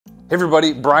Hey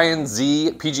everybody, Brian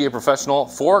Z, PGA professional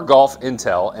for Golf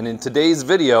Intel, and in today's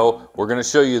video, we're going to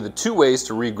show you the two ways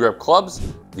to regrip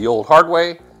clubs, the old hard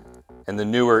way and the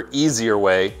newer, easier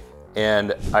way.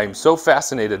 And I'm so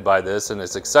fascinated by this, and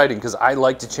it's exciting because I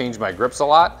like to change my grips a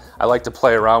lot. I like to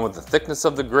play around with the thickness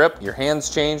of the grip. Your hands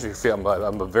change. I'm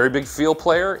a very big feel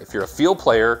player. If you're a feel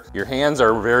player, your hands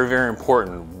are very, very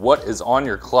important. What is on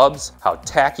your clubs, how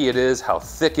tacky it is, how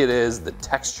thick it is, the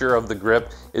texture of the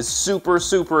grip is super,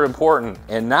 super important.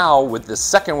 And now with the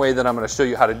second way that I'm going to show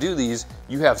you how to do these,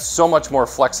 you have so much more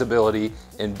flexibility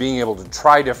in being able to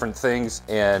try different things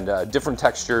and different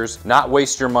textures, not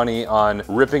waste your money on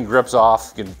ripping grips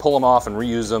off. You can pull them off and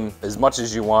reuse them as much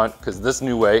as you want because this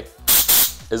new way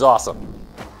is awesome.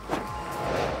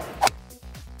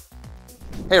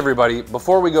 Hey everybody,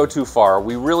 before we go too far,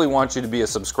 we really want you to be a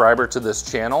subscriber to this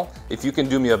channel. If you can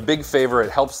do me a big favor, it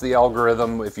helps the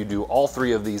algorithm if you do all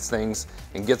three of these things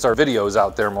and gets our videos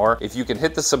out there more. If you can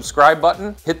hit the subscribe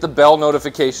button, hit the bell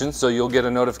notification so you'll get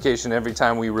a notification every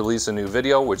time we release a new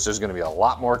video, which there's gonna be a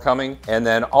lot more coming. And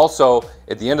then also,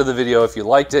 at the end of the video, if you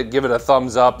liked it, give it a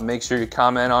thumbs up, make sure you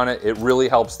comment on it. It really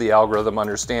helps the algorithm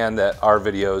understand that our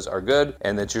videos are good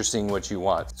and that you're seeing what you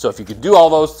want. So if you could do all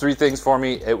those three things for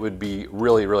me, it would be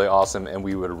really, really awesome and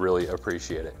we would really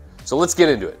appreciate it. So let's get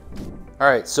into it. All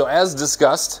right, so as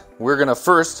discussed, we're gonna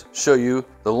first show you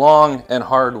the long and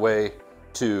hard way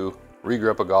to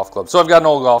regrip a golf club. So I've got an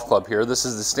old golf club here. This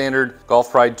is the standard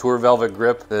Golf Pride Tour Velvet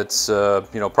grip. That's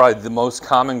probably the most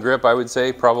common grip, I would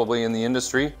say, probably in the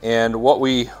industry. And what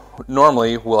we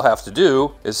normally will have to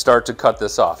do is start to cut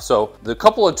this off. So the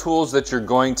couple of tools that you're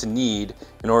going to need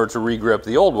in order to regrip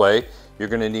the old way, you're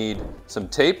gonna need some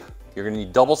tape, you're gonna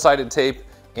need double-sided tape,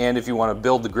 and if you want to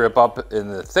build the grip up in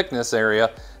the thickness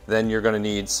area, then you're going to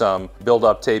need some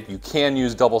build-up tape. You can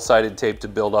use double-sided tape to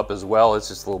build up as well. It's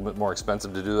just a little bit more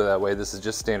expensive to do it that way. This is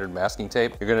just standard masking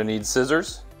tape. You're going to need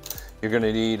scissors. You're going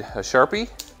to need a Sharpie.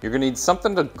 You're going to need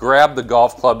something to grab the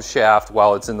golf club shaft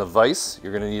while it's in the vise.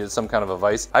 You're going to need some kind of a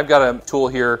vise. I've got a tool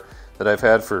here that I've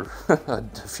had for a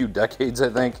few decades, I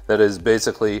think, that is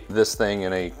basically this thing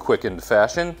in a quickened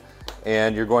fashion.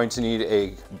 And you're going to need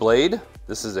a blade.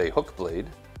 This is a hook blade.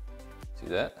 See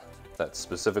that? That's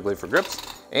specifically for grips.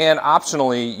 And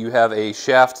optionally, you have a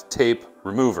shaft tape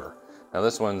remover. Now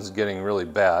this one's getting really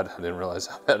bad. I didn't realize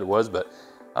how bad it was, but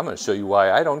I'm gonna show you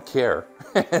why I don't care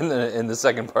in the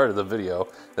second part of the video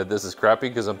that this is crappy,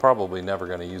 because I'm probably never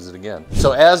gonna use it again.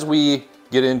 So as we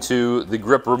get into the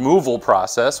grip removal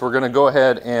process, we're gonna go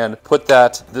ahead and put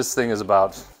this thing is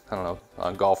about, I don't know,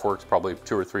 on GolfWorks, probably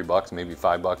 $2 or $3, maybe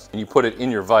 $5. And you put it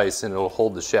in your vise and it'll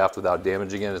hold the shaft without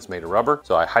damaging it. It's made of rubber.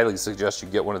 So I highly suggest you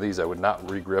get one of these. I would not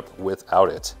regrip without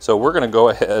it. So we're gonna go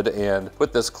ahead and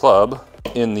put this club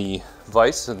in the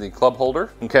vise, in the club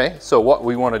holder. Okay, so what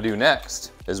we wanna do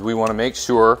next is we wanna make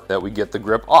sure that we get the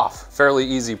grip off. Fairly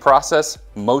easy process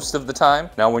most of the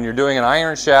time. Now when you're doing an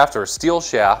iron shaft or a steel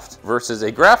shaft versus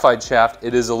a graphite shaft,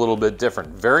 it is a little bit different.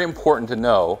 Very important to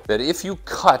know that if you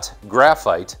cut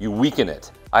graphite, you weaken it.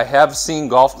 I have seen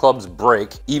golf clubs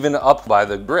break even up by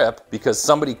the grip because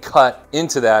somebody cut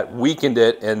into that, weakened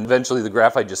it, and eventually the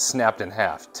graphite just snapped in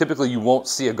half. Typically you won't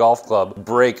see a golf club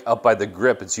break up by the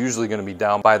grip. It's usually going to be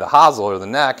down by the hosel or the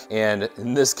neck. And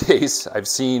in this case, I've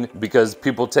seen, because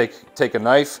people take a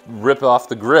knife, rip off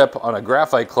the grip on a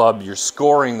graphite club, you're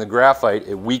scoring the graphite,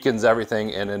 it weakens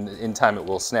everything, and in time it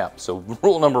will snap. So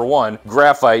rule number one,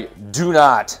 graphite, do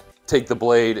not take the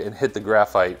blade and hit the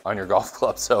graphite on your golf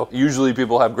club. So usually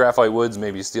people have graphite woods,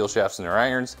 maybe steel shafts in their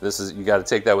irons. You got to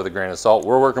take that with a grain of salt.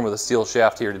 We're working with a steel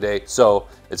shaft here today, so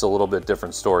it's a little bit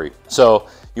different story. So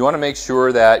you want to make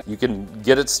sure that you can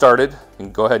get it started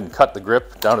and go ahead and cut the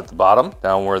grip down at the bottom,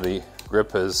 down where the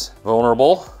grip is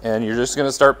vulnerable, and you're just going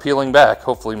to start peeling back.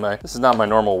 Hopefully this is not my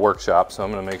normal workshop, so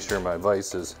I'm going to make sure my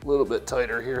vise is a little bit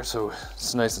tighter here so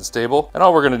it's nice and stable. And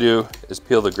all we're going to do is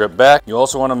peel the grip back. You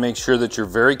also want to make sure that you're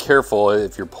very careful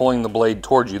if you're pulling the blade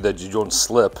towards you that you don't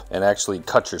slip and actually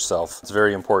cut yourself. It's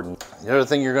very important. The other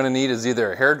thing you're going to need is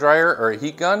either a hair dryer or a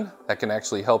heat gun that can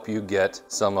actually help you get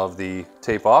some of the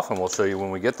tape off, and we'll show you when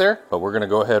we get there. But we're going to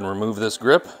go ahead and remove this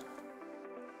grip.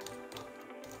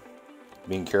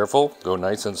 Being careful, go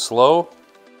nice and slow,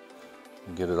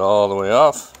 get it all the way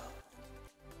off,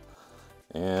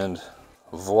 and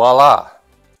voila.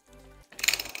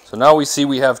 So now we see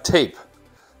we have tape.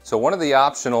 So one of the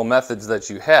optional methods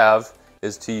that you have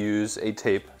is to use a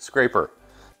tape scraper.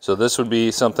 So this would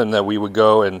be something that we would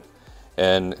go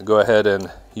and go ahead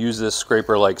and use this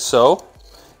scraper like so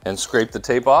and scrape the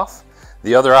tape off.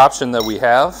 The other option that we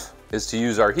have is to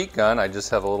use our heat gun. I just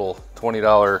have a little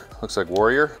 $20, looks like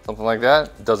Warrior, something like that.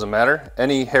 It doesn't matter.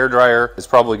 Any hair dryer is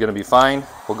probably gonna be fine.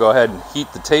 We'll go ahead and heat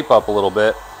the tape up a little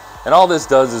bit. And all this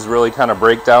does is really kind of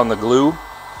break down the glue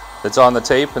that's on the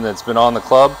tape and that's been on the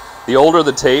club. The older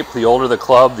the tape, the older the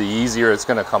club, the easier it's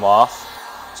gonna come off.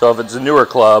 So if it's a newer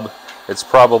club, it's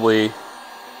probably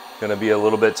gonna be a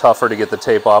little bit tougher to get the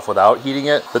tape off without heating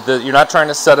it. But you're not trying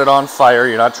to set it on fire,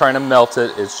 you're not trying to melt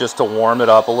it, it's just to warm it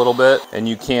up a little bit. And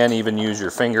you can even use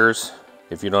your fingers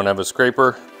if you don't have a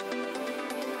scraper.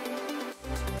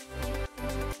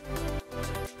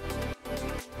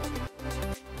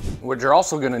 What you're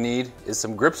also gonna need is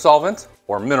some grip solvent,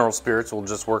 or mineral spirits will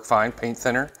just work fine, paint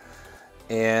thinner,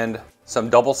 and some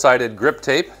double-sided grip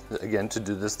tape, again, to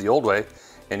do this the old way,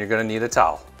 and you're gonna need a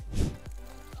towel.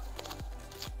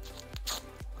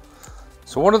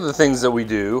 So one of the things that we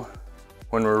do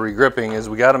when we're regripping is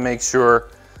we gotta make sure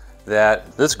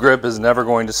that this grip is never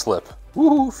going to slip.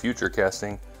 Woohoo, future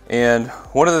casting. And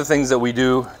one of the things that we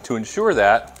do to ensure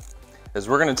that is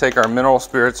we're gonna take our mineral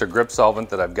spirits or grip solvent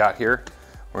that I've got here.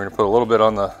 We're gonna put a little bit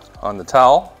on the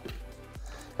towel,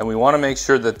 and we wanna make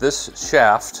sure that this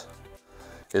shaft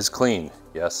is clean.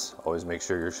 Yes, always make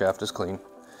sure your shaft is clean.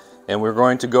 And we're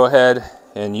going to go ahead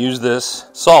and use this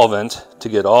solvent to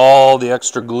get all the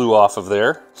extra glue off of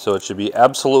there. So it should be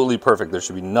absolutely perfect. There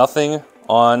should be nothing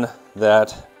on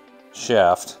that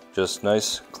shaft, just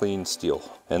nice clean steel.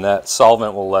 And that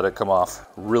solvent will let it come off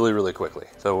really, really quickly.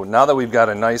 So now that we've got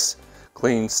a nice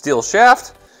clean steel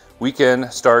shaft, we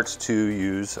can start to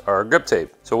use our grip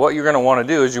tape. So what you're gonna wanna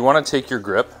do is you wanna take your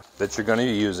grip that you're gonna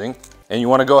be using and you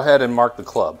wanna go ahead and mark the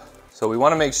club. So we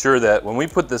wanna make sure that when we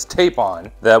put this tape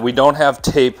on, that we don't have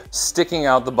tape sticking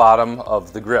out the bottom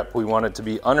of the grip. We want it to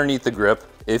be underneath the grip.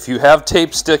 If you have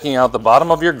tape sticking out the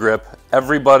bottom of your grip,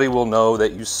 everybody will know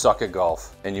that you suck at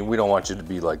golf, and we don't want you to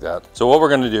be like that. So what we're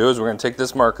gonna do is we're gonna take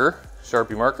this marker,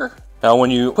 Sharpie marker. Now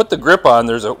when you put the grip on,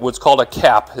 there's what's called a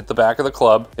cap at the back of the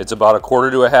club. It's about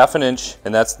 1/4 to 1/2 inch,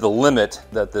 and that's the limit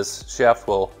that this shaft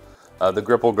will, the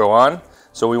grip will go on.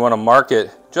 So we wanna mark it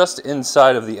just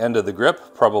inside of the end of the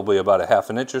grip, probably about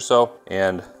 1/2 inch or so,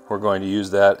 and we're going to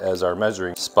use that as our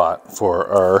measuring spot for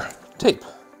our tape.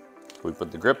 So we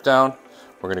put the grip down,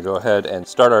 we're gonna go ahead and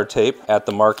start our tape at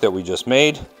the mark that we just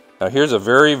made. Now here's a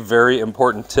very, very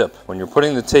important tip. When you're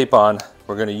putting the tape on,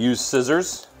 we're gonna use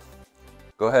scissors.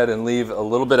 Go ahead and leave a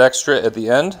little bit extra at the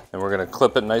end, and we're gonna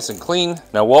clip it nice and clean.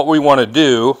 Now what we wanna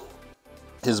do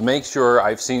is make sure,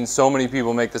 I've seen so many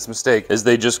people make this mistake, is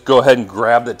they just go ahead and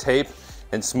grab the tape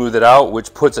and smooth it out,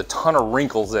 which puts a ton of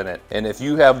wrinkles in it. And if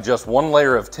you have just one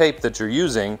layer of tape that you're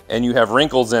using and you have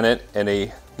wrinkles in it and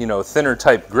a thinner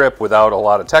type grip without a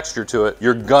lot of texture to it,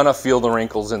 you're gonna feel the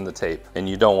wrinkles in the tape, and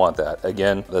you don't want that.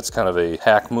 Again, that's kind of a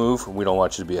hack move. We don't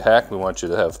want you to be a hack. We want you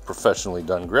to have professionally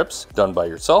done grips done by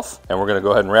yourself. And we're gonna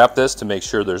go ahead and wrap this to make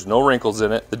sure there's no wrinkles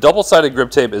in it. The double-sided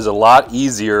grip tape is a lot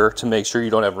easier to make sure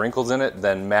you don't have wrinkles in it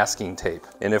than masking tape.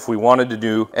 And if we wanted to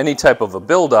do any type of a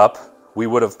build-up, we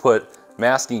would have put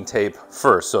masking tape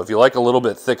first. So if you like a little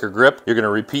bit thicker grip, you're gonna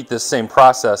repeat this same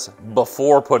process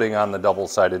before putting on the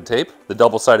double-sided tape. The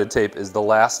double-sided tape is the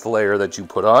last layer that you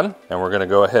put on, and we're gonna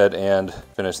go ahead and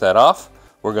finish that off.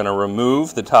 We're gonna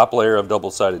remove the top layer of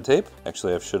double-sided tape.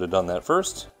 Actually, I should have done that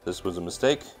first. This was a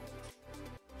mistake.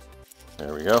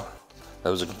 There we go. That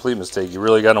was a complete mistake. You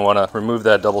really gotta wanna remove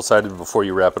that double-sided before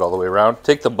you wrap it all the way around.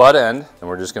 Take the butt end, and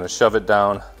we're just gonna shove it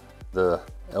down the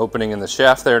opening in the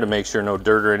shaft there to make sure no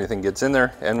dirt or anything gets in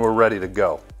there, and we're ready to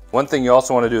go. One thing you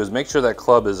also want to do is make sure that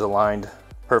club is aligned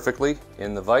perfectly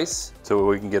in the vise so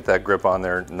we can get that grip on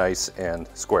there nice and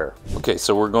square. Okay,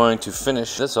 so we're going to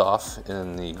finish this off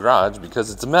in the garage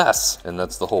because it's a mess, and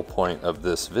that's the whole point of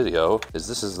this video, is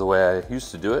this is the way I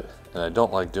used to do it, and I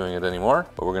don't like doing it anymore.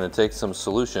 But we're going to take some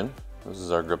solution. This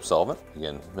is our grip solvent.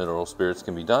 Again, mineral spirits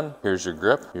can be done. Here's your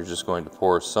grip. You're just going to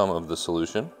pour some of the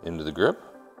solution into the grip.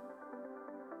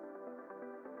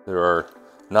 There are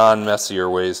non-messier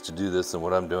ways to do this than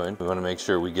what I'm doing. We want to make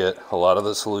sure we get a lot of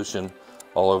the solution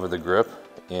all over the grip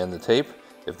and the tape.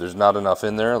 If there's not enough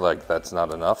in there, like that's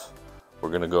not enough, we're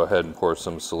going to go ahead and pour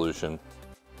some solution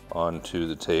onto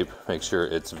the tape. Make sure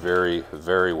it's very,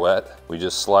 very wet. We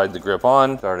just slide the grip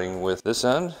on, starting with this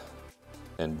end,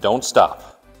 and don't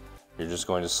stop. You're just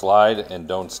going to slide and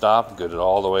don't stop. Get it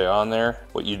all the way on there.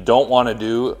 What you don't want to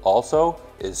do also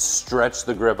is stretch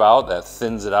the grip out. That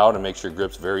thins it out and makes your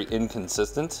grips very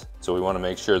inconsistent. So we want to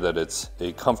make sure that it's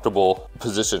a comfortable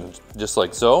position, just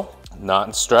like so,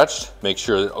 not stretched. Make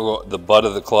sure that the butt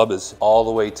of the club is all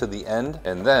the way to the end.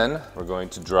 And then we're going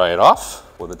to dry it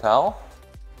off with a towel.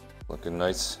 Looking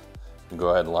nice. You can go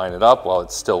ahead and line it up while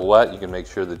it's still wet. You can make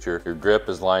sure that your grip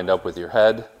is lined up with your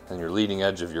head and your leading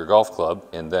edge of your golf club.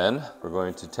 And then we're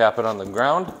going to tap it on the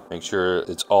ground, make sure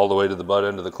it's all the way to the butt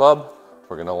end of the club.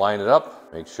 We're gonna line it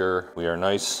up, make sure we are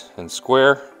nice and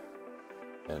square,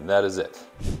 and that is it.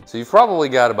 So you've probably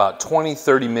got about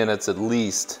 20-30 minutes at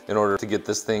least in order to get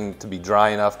this thing to be dry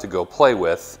enough to go play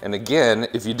with. And again,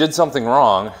 if you did something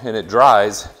wrong and it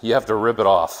dries, you have to rip it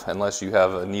off unless you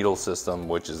have a needle system,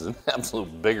 which is an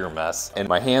absolute bigger mess. And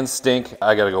my hands stink.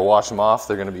 I gotta go wash them off.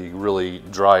 They're gonna be really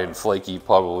dry and flaky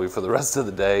probably for the rest of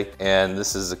the day. And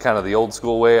this is kind of the old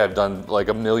school way. I've done like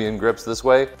a million grips this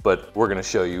way, but we're gonna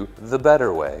show you the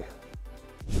better way.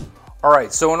 All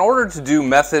right, so in order to do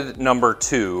method number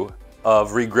 2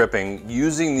 of regripping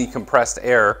using the compressed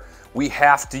air, we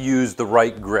have to use the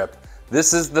right grip.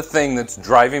 This is the thing that's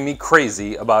driving me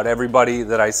crazy about everybody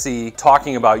that I see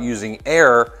talking about using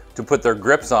air to put their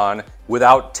grips on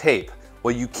without tape.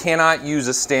 Well, you cannot use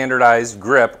a standardized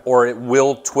grip or it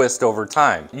will twist over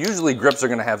time. Usually grips are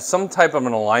gonna have some type of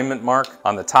an alignment mark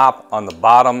on the top, on the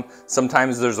bottom.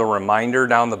 Sometimes there's a reminder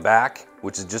down the back,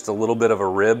 which is just a little bit of a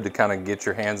rib to kind of get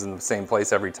your hands in the same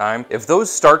place every time. If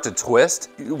those start to twist,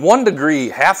 1 degree,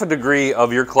 half a degree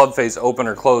of your club face open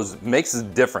or close makes a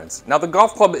difference. Now the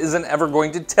golf club isn't ever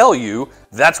going to tell you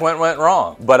that's what went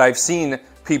wrong, but I've seen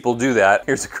people do that.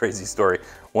 Here's a crazy story.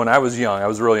 When I was young, I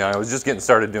was real young, I was just getting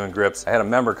started doing grips. I had a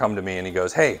member come to me and he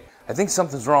goes, "Hey, I think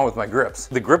something's wrong with my grips."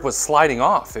 The grip was sliding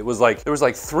off. It was like, there was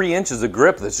like 3 inches of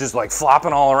grip that's just like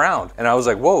flopping all around. And I was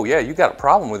like, whoa, yeah, you got a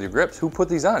problem with your grips. Who put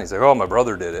these on? He's like, "Oh, my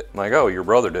brother did it." I'm like, "Oh, your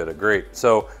brother did it, great."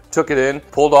 So took it in,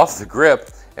 pulled off the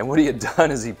grip, and what he had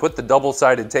done is he put the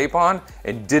double-sided tape on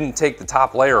and didn't take the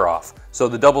top layer off. So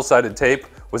the double-sided tape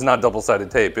was not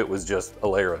double-sided tape, it was just a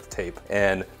layer of tape.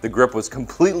 And the grip was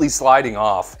completely sliding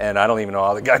off, and I don't even know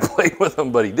how the guy played with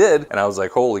them, but he did. And I was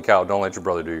like, holy cow, don't let your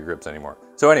brother do your grips anymore.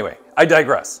 So anyway, I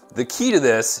digress. The key to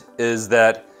this is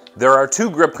that there are 2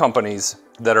 grip companies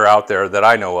that are out there that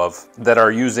I know of that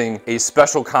are using a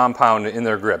special compound in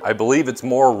their grip. I believe it's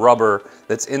more rubber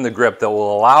that's in the grip that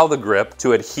will allow the grip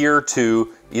to adhere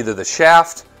to either the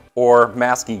shaft or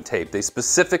masking tape. They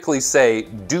specifically say,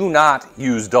 do not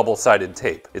use double-sided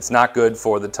tape. It's not good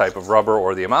for the type of rubber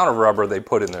or the amount of rubber they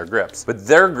put in their grips. But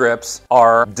their grips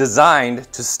are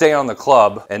designed to stay on the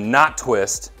club and not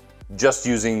twist, just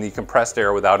using the compressed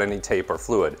air without any tape or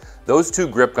fluid. Those 2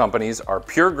 grip companies are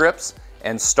Pure Grips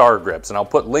and Star Grips, and I'll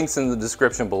put links in the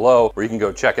description below where you can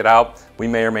go check it out. We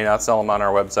may or may not sell them on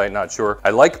our website, not sure. I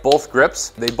like both grips.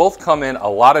 They both come in a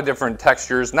lot of different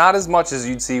textures, not as much as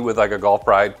you'd see with like a Golf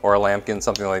Pride or a Lambkin,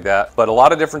 something like that, but a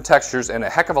lot of different textures and a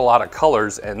heck of a lot of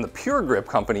colors, and the Pure Grip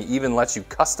company even lets you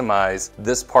customize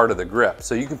this part of the grip.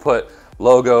 So you can put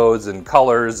logos and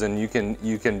colors, and you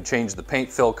can change the paint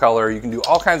fill color. You can do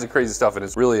all kinds of crazy stuff, and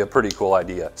it's really a pretty cool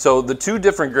idea. So the 2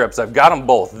 different grips, I've got them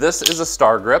both. This is a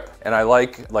Star Grip, and I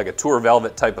like a Tour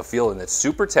Velvet type of feel, and it's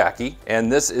super tacky.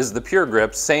 And this is the Pure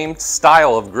Grip, same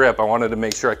style of grip. I wanted to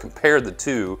make sure I compared the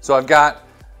 2. So I've got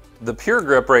the Pure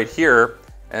Grip right here,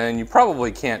 and you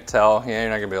probably can't tell. Yeah, you're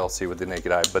not gonna be able to see with the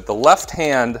naked eye, but the left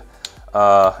hand,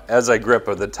 as I grip,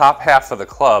 or the top half of the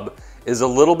club, is a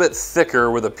little bit thicker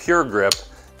with a Pure Grip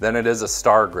than it is a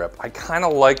Star Grip. I kind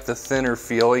of like the thinner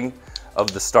feeling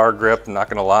of the Star Grip, I'm not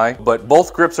gonna lie. But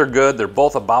both grips are good. They're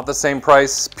both about the same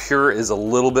price. Pure is a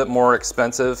little bit more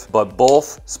expensive, but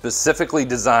both specifically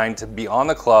designed to be on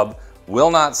the club,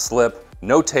 will not slip,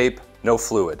 no tape, no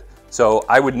fluid. So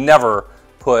I would never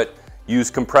use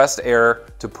compressed air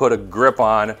to put a grip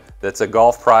on that's a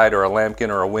Golf Pride or a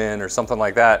Lambkin or a Win or something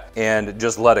like that and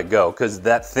just let it go, because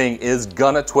that thing is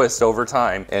gonna twist over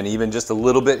time, and even just a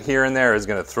little bit here and there is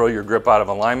gonna throw your grip out of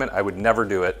alignment. I would never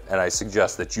do it, and I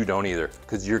suggest that you don't either,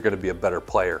 because you're gonna be a better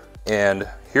player. And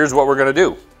here's what we're gonna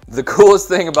do. The coolest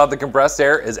thing about the compressed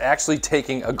air is actually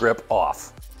taking a grip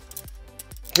off.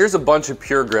 Here's a bunch of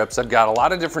Pure Grips. I've got a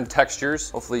lot of different textures.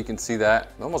 Hopefully you can see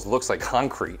that. It almost looks like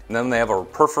concrete. And then they have a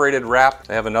perforated wrap.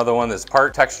 They have another one that's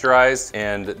part texturized,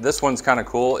 and this one's kind of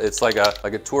cool. It's like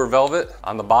a Tour Velvet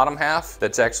on the bottom half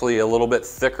that's actually a little bit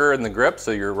thicker in the grip,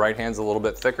 so your right hand's a little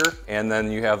bit thicker. And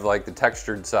then you have like the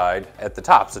textured side at the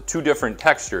top. So 2 different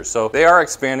textures. So they are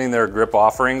expanding their grip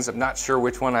offerings. I'm not sure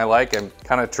which one I like. I'm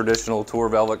kind of traditional Tour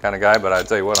Velvet kind of guy, but I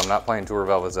tell you what, I'm not playing Tour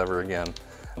Velvets ever again.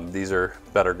 These are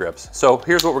better grips. So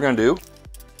here's what we're gonna do.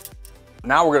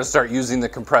 Now we're gonna start using the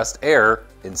compressed air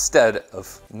instead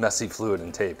of messy fluid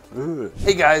and tape. Ugh.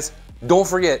 Hey guys, don't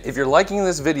forget, if you're liking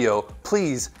this video,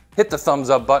 please hit the thumbs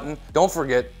up button. Don't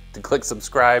forget to click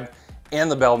subscribe and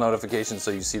the bell notification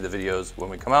so you see the videos when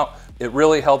we come out. It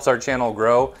really helps our channel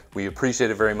grow. We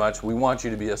appreciate it very much. We want you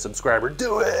to be a subscriber.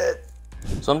 Do it!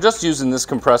 So I'm just using this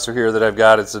compressor here that I've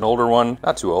got. It's an older one,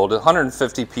 not too old,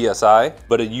 150 PSI,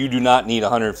 but you do not need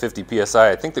 150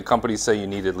 PSI. I think the companies say you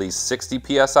need at least 60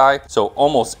 PSI, so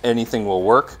almost anything will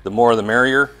work. The more the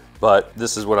merrier, but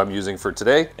this is what I'm using for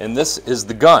today. And this is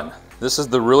the gun. This is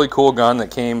the really cool gun that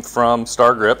came from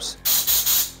Star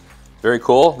Grips. Very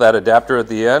cool. That adapter at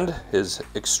the end is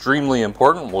extremely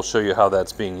important. We'll show you how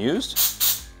that's being used.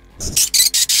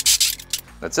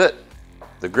 That's it.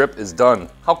 The grip is done.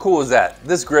 How cool is that?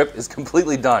 This grip is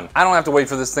completely done. I don't have to wait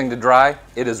for this thing to dry.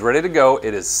 It is ready to go.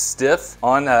 It is stiff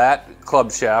on that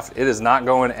club shaft. It is not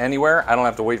going anywhere. I don't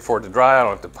have to wait for it to dry. I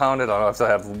don't have to pound it. I don't have to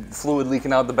have fluid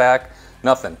leaking out the back.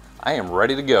 Nothing. I am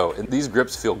ready to go. And these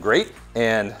grips feel great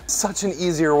and such an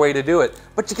easier way to do it,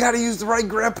 but you gotta use the right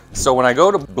grip. So when I go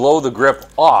to blow the grip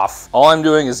off, all I'm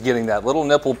doing is getting that little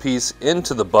nipple piece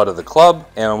into the butt of the club,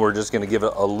 and we're just gonna give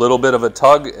it a little bit of a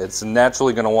tug. It's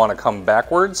naturally gonna wanna come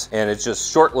backwards, and it's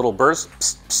just short little bursts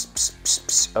pss, pss, pss, pss,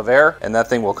 pss, of air, and that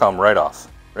thing will come right off.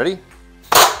 Ready?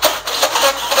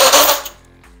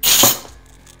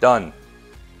 Done.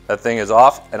 That thing is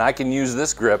off, and I can use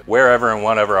this grip wherever and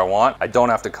whenever I want. I don't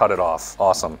have to cut it off.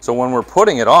 Awesome. So when we're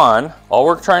putting it on, all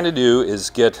we're trying to do is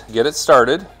get it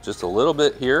started just a little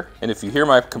bit here. And if you hear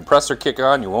my compressor kick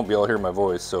on, you won't be able to hear my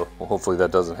voice. So hopefully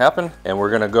that doesn't happen. And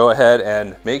we're gonna go ahead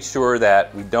and make sure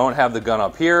that we don't have the gun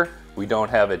up here. We don't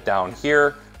have it down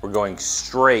here. We're going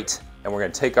straight, and we're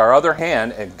gonna take our other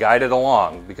hand and guide it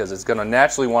along because it's gonna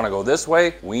naturally wanna go this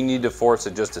way. We need to force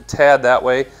it just a tad that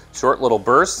way. Short little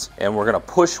bursts, and we're gonna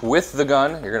push with the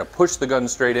gun. You're gonna push the gun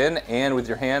straight in and with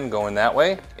your hand going that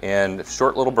way, and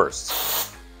short little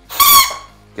bursts.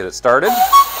 Get it started.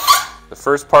 The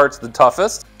first part's the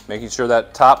toughest, making sure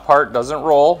that top part doesn't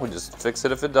roll. We just fix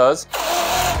it if it does.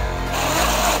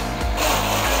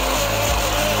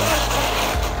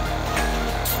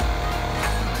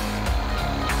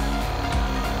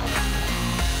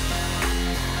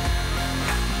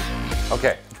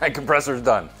 Okay, my compressor's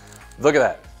done. Look at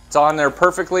that. It's on there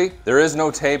perfectly. There is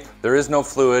no tape, there is no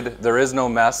fluid, there is no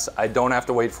mess. I don't have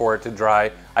to wait for it to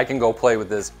dry. I can go play with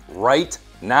this right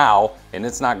now, and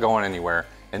it's not going anywhere.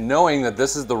 And knowing that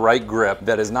this is the right grip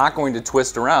that is not going to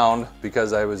twist around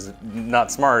because I was not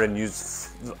smart and used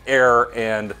air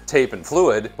and tape and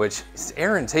fluid, which is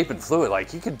air and tape and fluid,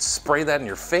 like you could spray that in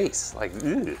your face, like,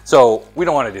 ugh. So we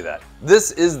don't want to do that.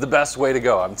 This is the best way to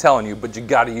go, I'm telling you, but you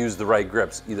got to use the right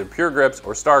grips, either Pure Grips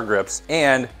or Star Grips.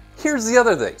 And here's the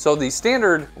other thing. So the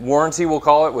standard warranty, we'll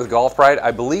call it, with Golf Pride,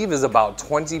 I believe is about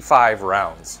 25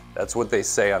 rounds. That's what they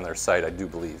say on their site, I do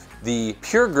believe. The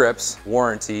Pure Grips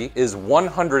warranty is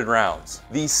 100 rounds.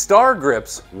 The Star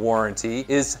Grips warranty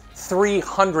is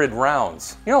 300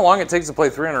 rounds. You know how long it takes to play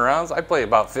 300 rounds? I play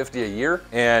about 50 a year,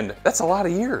 and that's a lot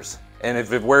of years. And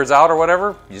if it wears out or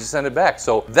whatever, you just send it back.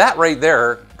 So that right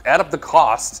there, add up the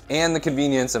cost and the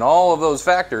convenience and all of those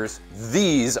factors,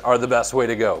 these are the best way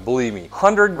to go, believe me.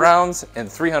 100 rounds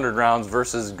and 300 rounds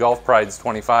versus Golf Pride's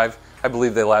 25. I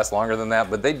believe they last longer than that,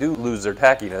 but they do lose their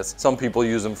tackiness. Some people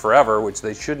use them forever, which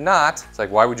they should not. It's like,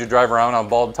 why would you drive around on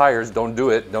bald tires? Don't do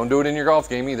it. Don't do it in your golf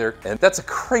game either. And that's a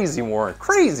crazy warrant,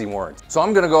 crazy warrant. So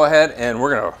I'm gonna go ahead and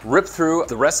we're gonna rip through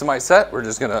the rest of my set. We're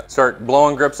just gonna start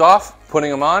blowing grips off,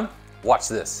 putting them on. Watch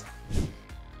this.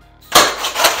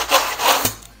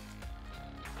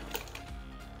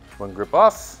 One grip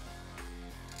off.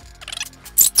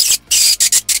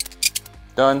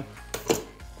 Done.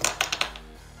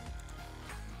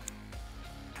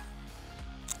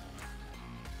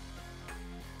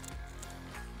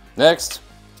 Next.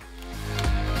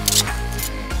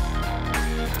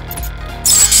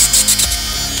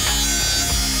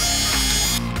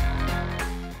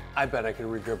 I bet I could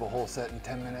regrip a whole set in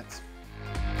 10 minutes.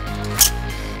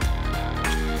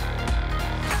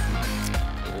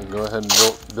 We'll go ahead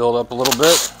and build up a little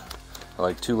bit. I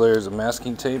like 2 layers of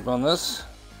masking tape on this.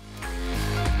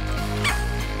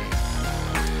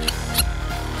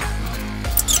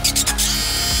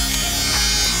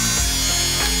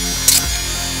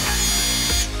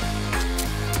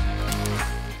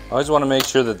 I always want to make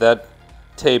sure that that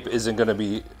tape isn't going to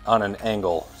be on an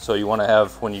angle. So you want to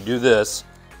have, when you do this,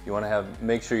 you want to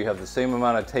make sure you have the same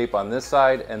amount of tape on this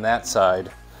side and that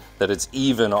side, that it's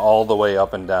even all the way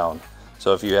up and down.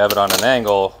 So if you have it on an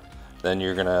angle, then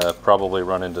you're going to probably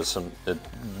run into a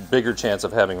bigger chance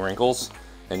of having wrinkles,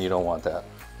 and you don't want that.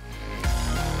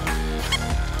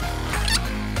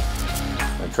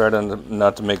 I try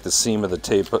not to make the seam of the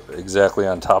tape exactly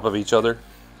on top of each other.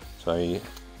 So I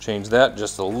change that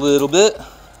just a little bit.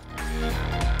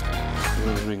 As soon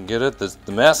as we can get it.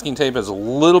 The masking tape has a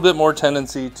little bit more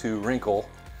tendency to wrinkle,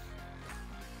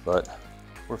 but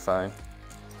we're fine.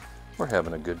 We're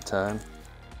having a good time.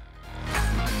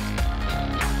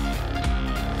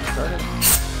 started.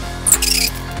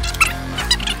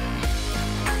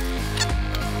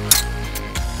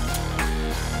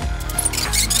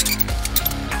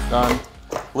 Done.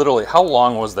 Literally, how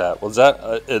long was that? Was that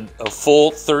a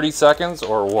full 30 seconds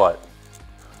or what?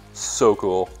 So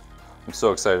cool. I'm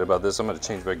so excited about this. I'm gonna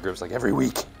change my grips like every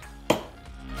week.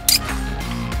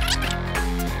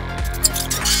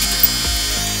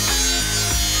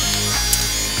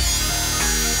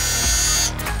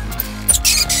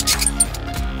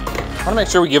 I wanna make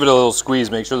sure we give it a little squeeze,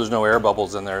 make sure there's no air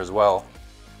bubbles in there as well.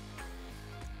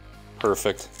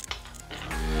 Perfect.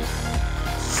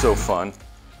 So fun.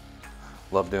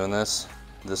 Love doing this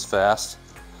fast.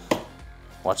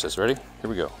 Watch this, ready? Here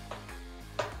we go.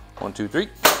 1, 2, 3.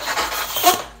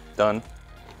 Done.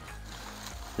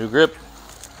 New grip.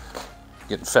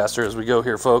 Getting faster as we go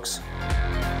here, folks.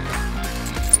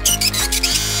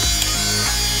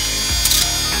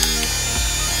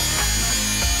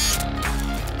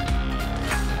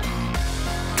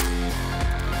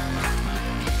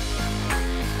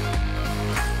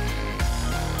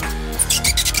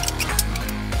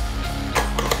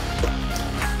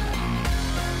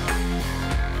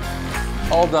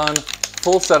 All done,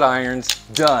 full set irons,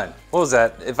 done. What was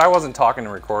that? If I wasn't talking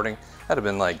and recording, that'd have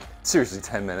been like, seriously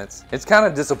 10 minutes. It's kind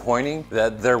of disappointing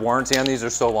that their warranty on these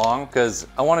are so long because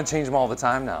I want to change them all the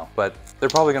time now, but they're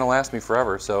probably gonna last me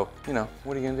forever, so, you know,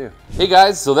 what are you gonna do? Hey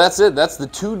guys, so that's it. That's the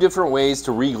 2 different ways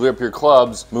to re-grip your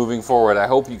clubs moving forward. I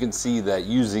hope you can see that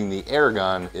using the air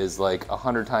gun is like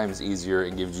 100 times easier.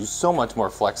 It gives you so much more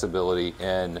flexibility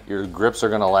and your grips are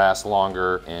gonna last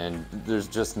longer and there's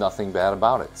just nothing bad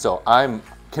about it. So I'm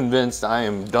convinced I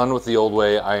am done with the old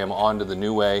way. I am on to the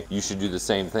new way. You should do the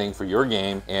same thing for your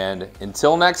game. And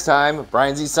until next time,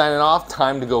 Brian Z signing off.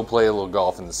 Time to go play a little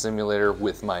golf in the simulator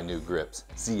with my new grips.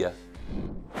 See ya.